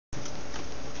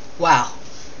Wow,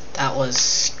 that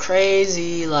was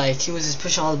crazy. Like, he was just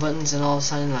pushing all the buttons and all of a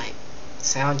sudden, like,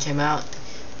 sound came out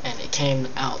and it came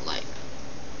out like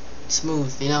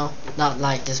smooth, you know, not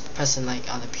like just pressing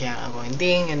like on the piano going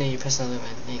ding and then you press another one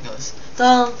and it goes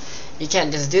thumb. You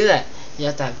can't just do that. You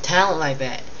have to have talent like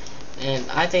that, and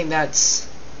I think that's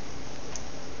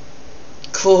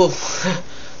cool.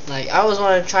 Like, I always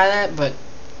wanted to try that, but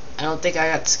I don't think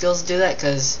I got the skills to do that,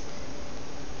 because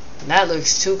that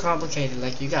looks too complicated.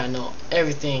 Like, you gotta know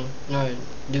everything in order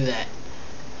to do that.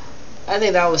 I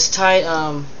think that was tight.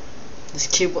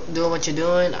 Just keep doing what you're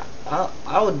doing.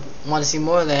 I would want to see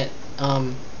more of that.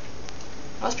 That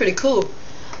was pretty cool.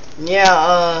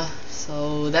 Yeah,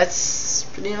 so that's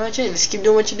pretty much it. Just keep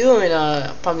doing what you're doing.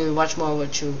 Probably watch more of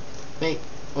what you make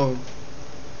or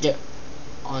get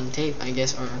on tape, I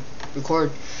guess, or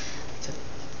record. So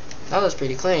that was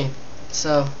pretty clean.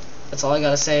 So that's all I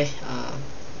gotta say.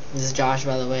 This is Josh,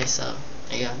 by the way. So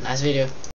there you go. Nice video.